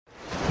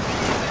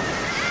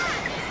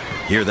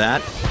Hear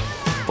that?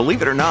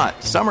 Believe it or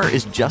not, summer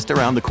is just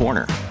around the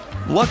corner.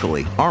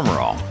 Luckily, Armor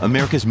All,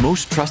 America's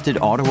most trusted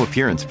auto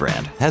appearance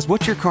brand, has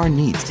what your car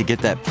needs to get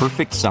that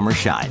perfect summer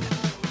shine.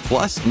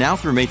 Plus, now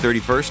through May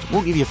 31st,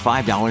 we'll give you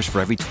 $5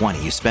 for every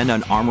 $20 you spend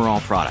on Armor All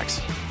products.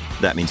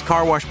 That means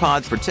car wash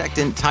pods,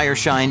 protectant, tire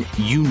shine,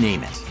 you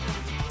name it.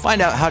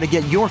 Find out how to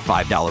get your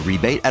 $5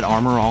 rebate at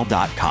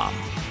armorall.com.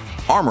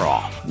 Armor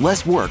All,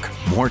 less work,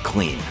 more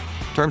clean.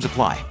 Terms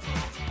apply.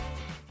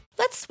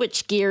 Let's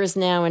switch gears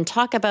now and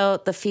talk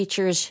about the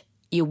features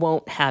you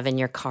won't have in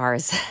your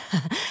cars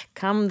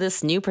come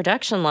this new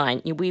production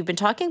line. We've been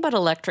talking about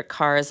electric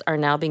cars are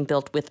now being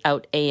built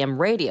without AM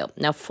radio.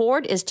 Now,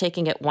 Ford is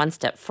taking it one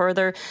step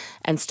further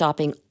and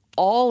stopping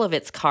all of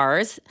its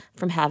cars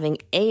from having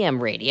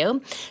AM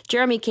radio.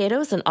 Jeremy Cato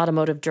is an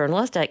automotive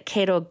journalist at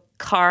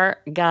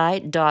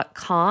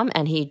CatoCarGuy.com,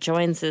 and he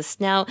joins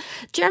us now.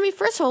 Jeremy,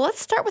 first of all, let's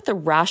start with the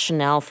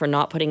rationale for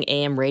not putting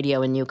AM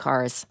radio in new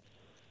cars.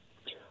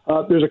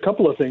 There's a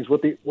couple of things.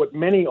 What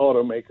many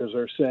automakers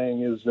are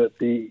saying is that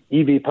the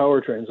EV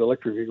powertrains,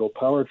 electric vehicle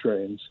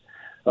powertrains,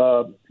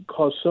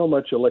 cause so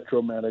much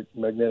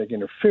electromagnetic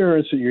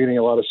interference that you're getting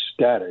a lot of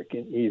static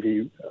in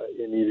EV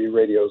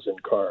radios in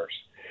cars.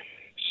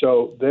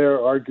 So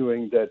they're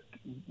arguing that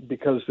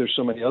because there's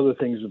so many other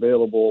things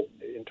available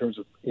in terms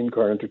of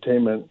in-car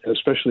entertainment,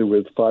 especially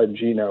with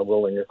 5G now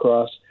rolling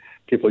across,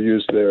 people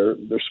use their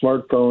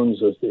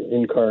smartphones as the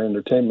in-car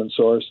entertainment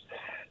source.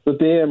 But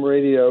the AM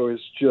radio is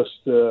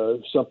just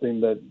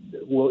something that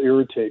will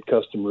irritate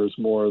customers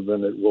more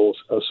than it will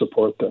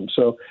support them.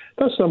 So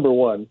that's number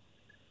one.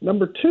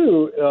 Number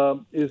two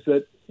is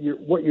that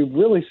what you've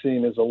really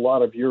seen is a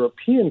lot of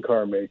European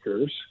car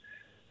makers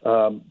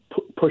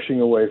pushing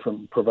away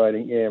from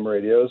providing AM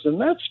radios. And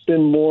that's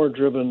been more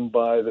driven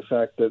by the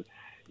fact that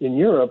in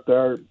Europe,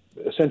 there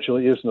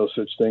essentially is no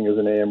such thing as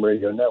an AM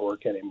radio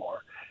network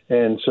anymore.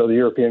 And so the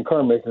European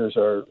car makers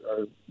are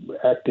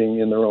acting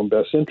in their own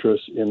best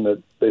interest in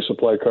that they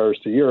supply cars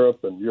to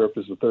Europe, and Europe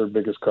is the third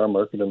biggest car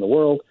market in the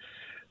world.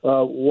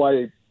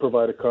 Why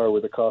provide a car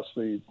with a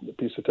costly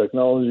piece of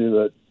technology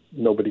that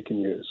nobody can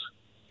use?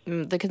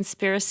 The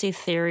conspiracy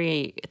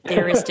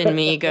theorist in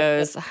me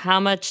goes, how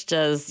much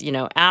does,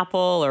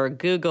 Apple or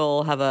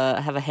Google have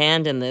a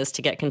hand in this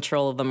to get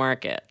control of the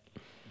market?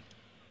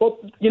 Well,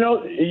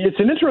 it's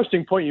an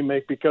interesting point you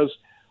make because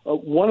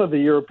one of the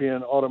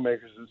European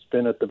automakers that's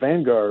been at the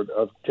vanguard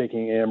of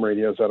taking AM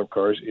radios out of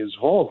cars is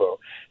Volvo.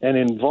 And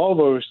in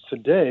Volvo's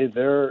today,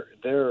 their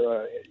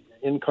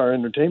in-car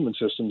entertainment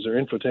systems, their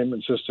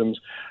infotainment systems,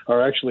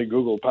 are actually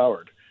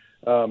Google-powered.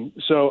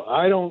 So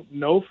I don't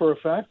know for a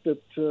fact that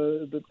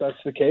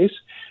that's the case,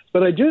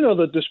 but I do know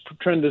that this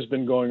trend has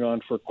been going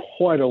on for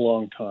quite a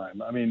long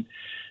time. I mean,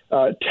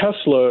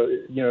 Tesla,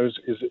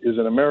 is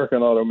an American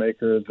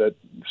automaker that,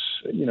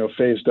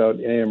 phased out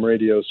AM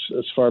radios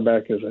as far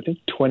back as, I think,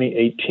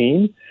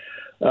 2018.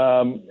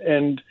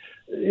 And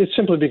it's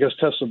simply because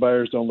Tesla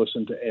buyers don't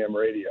listen to AM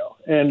radio.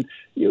 And,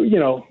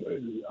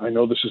 I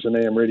know this is an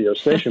AM radio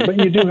station, but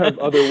you do have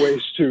other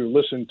ways to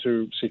listen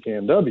to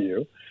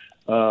CKNW.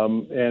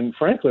 And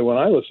frankly, when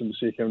I listen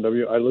to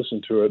CKNW, I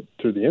listen to it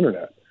through the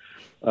internet.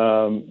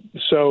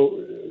 So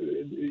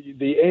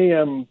the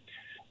AM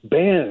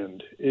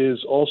band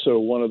is also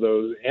one of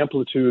those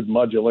amplitude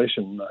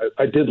modulation.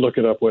 I did look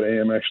it up what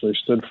AM actually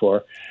stood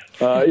for.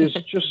 Is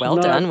just well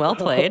done, well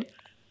played.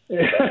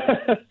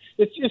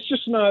 It's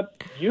just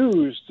not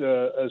used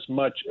as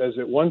much as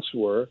it once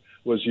was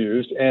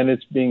used, and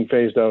it's being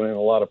phased out in a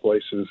lot of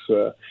places.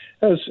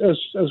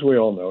 As we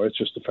all know, it's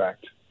just a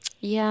fact.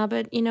 Yeah,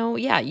 but,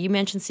 you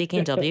mentioned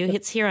CKNW.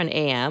 It's here on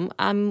AM.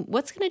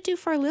 What's going to do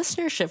for our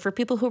listenership, for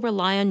people who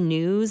rely on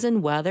news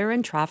and weather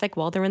and traffic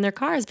while they're in their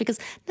cars? Because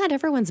not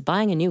everyone's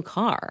buying a new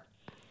car.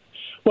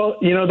 Well,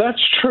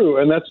 that's true,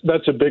 and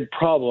that's a big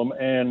problem.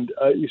 And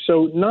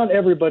so not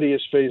everybody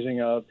is phasing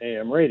out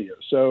AM radio.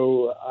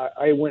 So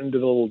I went and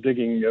did a little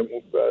digging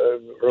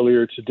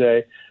earlier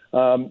today.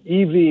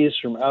 EVs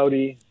from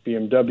Audi,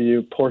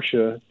 BMW,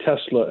 Porsche,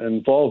 Tesla,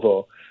 and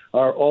Volvo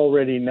are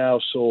already now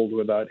sold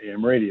without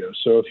AM radio.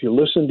 So if you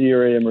listen to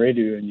your AM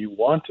radio and you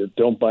want it,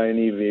 don't buy an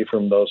EV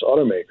from those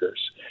automakers.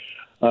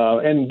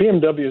 And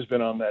BMW has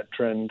been on that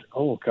trend,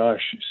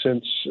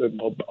 since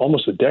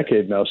almost a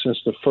decade now,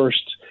 since the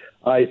first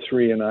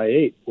i3 and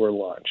i8 were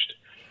launched.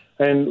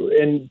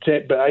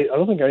 But I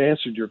don't think I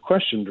answered your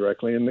question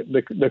directly. And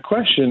the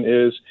question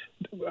is,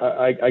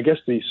 I guess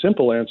the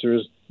simple answer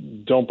is,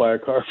 don't buy a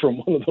car from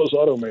one of those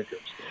automakers.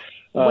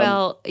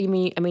 Well,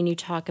 you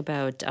talk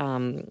about,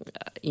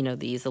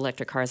 these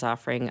electric cars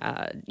offering,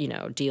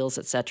 deals,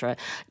 et cetera.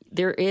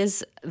 There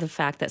is the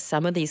fact that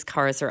some of these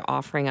cars are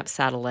offering up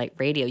satellite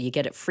radio. You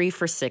get it free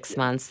for 6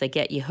 months. They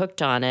get you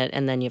hooked on it,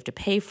 and then you have to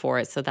pay for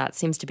it. So that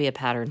seems to be a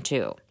pattern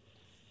too.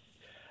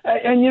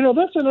 And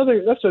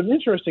that's an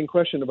interesting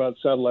question about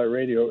satellite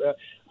radio.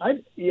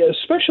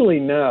 Especially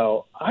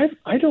now,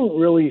 I don't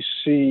really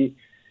see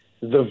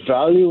the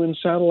value in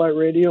satellite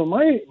radio.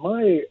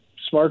 My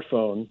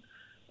smartphone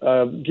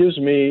gives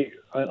me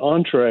an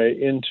entree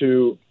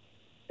into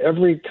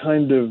every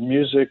kind of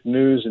music,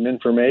 news, and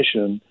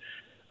information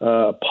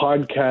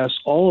podcasts,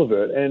 all of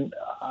it. And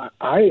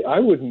I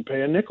wouldn't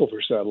pay a nickel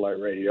for satellite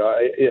radio.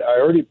 I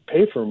already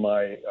pay for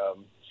my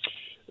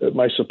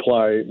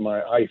supply,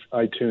 my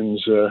iTunes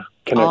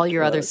all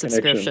your other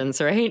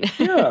subscriptions, right?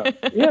 yeah,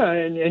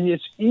 and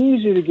it's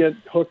easy to get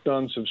hooked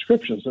on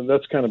subscriptions, and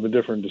that's kind of a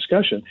different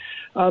discussion.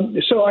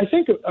 So I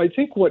think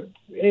what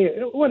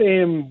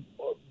AM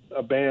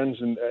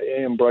bands and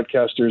AM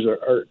broadcasters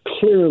are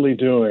clearly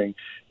doing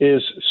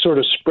is sort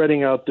of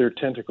spreading out their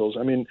tentacles.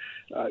 I mean,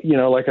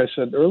 like I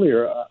said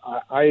earlier,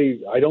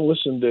 I don't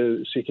listen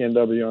to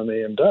CKNW on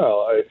the AM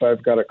dial. If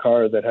I've got a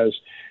car that has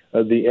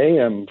the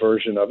AM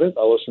version of it,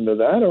 I'll listen to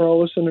that, or I'll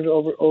listen to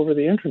it over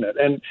the internet.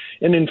 And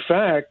in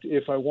fact,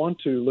 if I want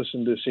to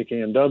listen to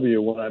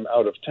CKNW when I'm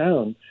out of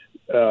town,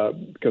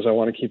 because I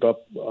want to keep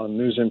up on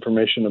news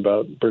information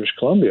about British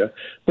Columbia,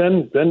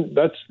 then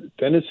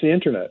it's the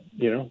internet.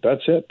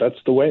 That's it. That's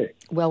the way.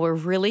 Well, we're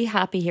really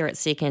happy here at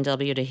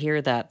CKNW to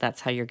hear that. That's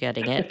how you're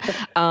getting it.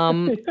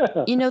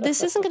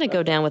 This isn't going to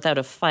go down without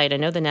a fight. I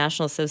know the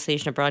National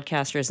Association of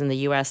Broadcasters in the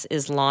U.S.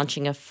 is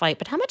launching a fight,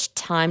 but how much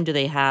time do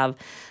they have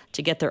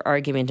to get their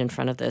argument in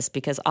front of this?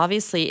 Because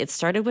obviously it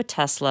started with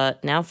Tesla,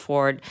 now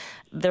Ford.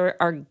 There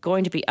are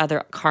going to be other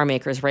car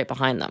makers right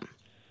behind them.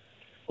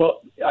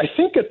 Well, I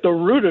think at the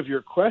root of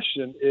your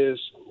question is,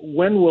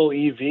 when will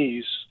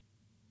EVs,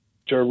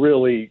 which are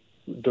really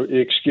the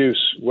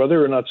excuse,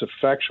 whether or not it's a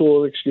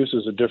factual excuse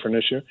is a different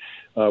issue.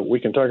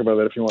 We can talk about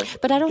that if you want.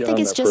 But I don't think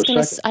it's just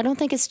going to. I don't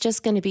think it's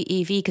just going to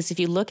be EV, because if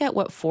you look at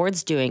what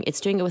Ford's doing,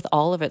 it's doing it with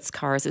all of its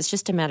cars. It's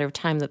just a matter of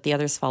time that the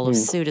others follow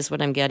suit. Is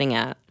what I'm getting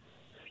at.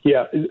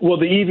 Yeah, well,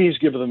 the EVs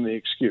give them the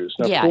excuse.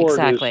 Now, yeah, Ford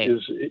exactly.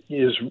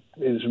 is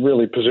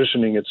really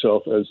positioning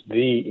itself as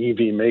the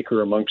EV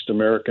maker amongst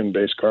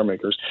American-based car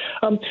makers.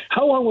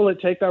 How long will it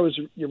take? That was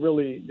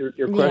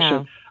your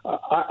question. Yeah.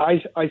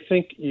 I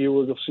think you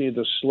will see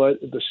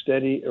the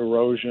steady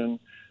erosion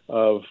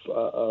of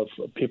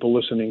people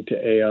listening to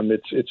AM.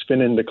 It's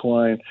been in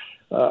decline.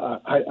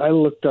 I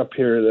looked up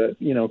here that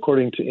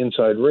according to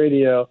Inside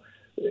Radio,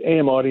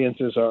 AM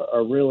audiences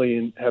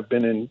have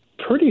been in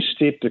pretty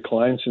steep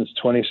decline since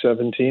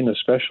 2017,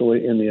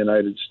 especially in the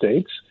United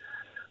States.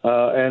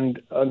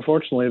 And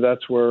unfortunately,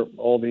 that's where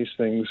all these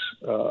things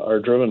are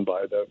driven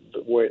by, the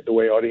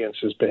way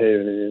audiences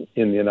behave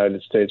in the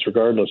United States,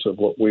 regardless of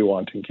what we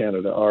want in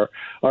Canada.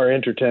 Our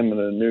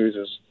entertainment and news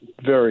is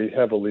very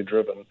heavily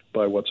driven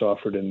by what's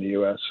offered in the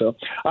U.S. So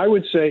I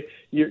would say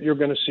you're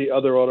going to see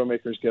other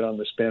automakers get on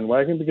this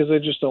bandwagon because they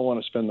just don't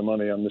want to spend the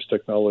money on this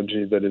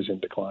technology that is in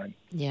decline.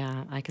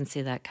 Yeah, I can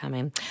see that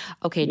coming.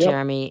 Okay,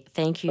 Jeremy,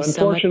 thank you so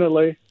much.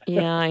 Unfortunately.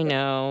 Yeah, I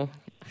know.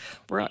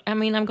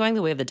 I'm going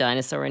the way of the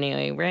dinosaur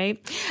anyway,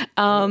 right?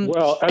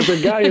 Well, as a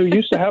guy who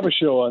used to have a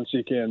show on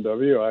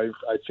CKNW,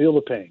 I feel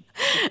the pain.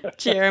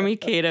 Jeremy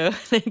Cato,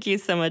 thank you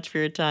so much for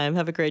your time.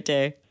 Have a great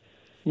day.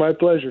 My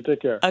pleasure.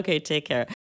 Take care. Okay, take care.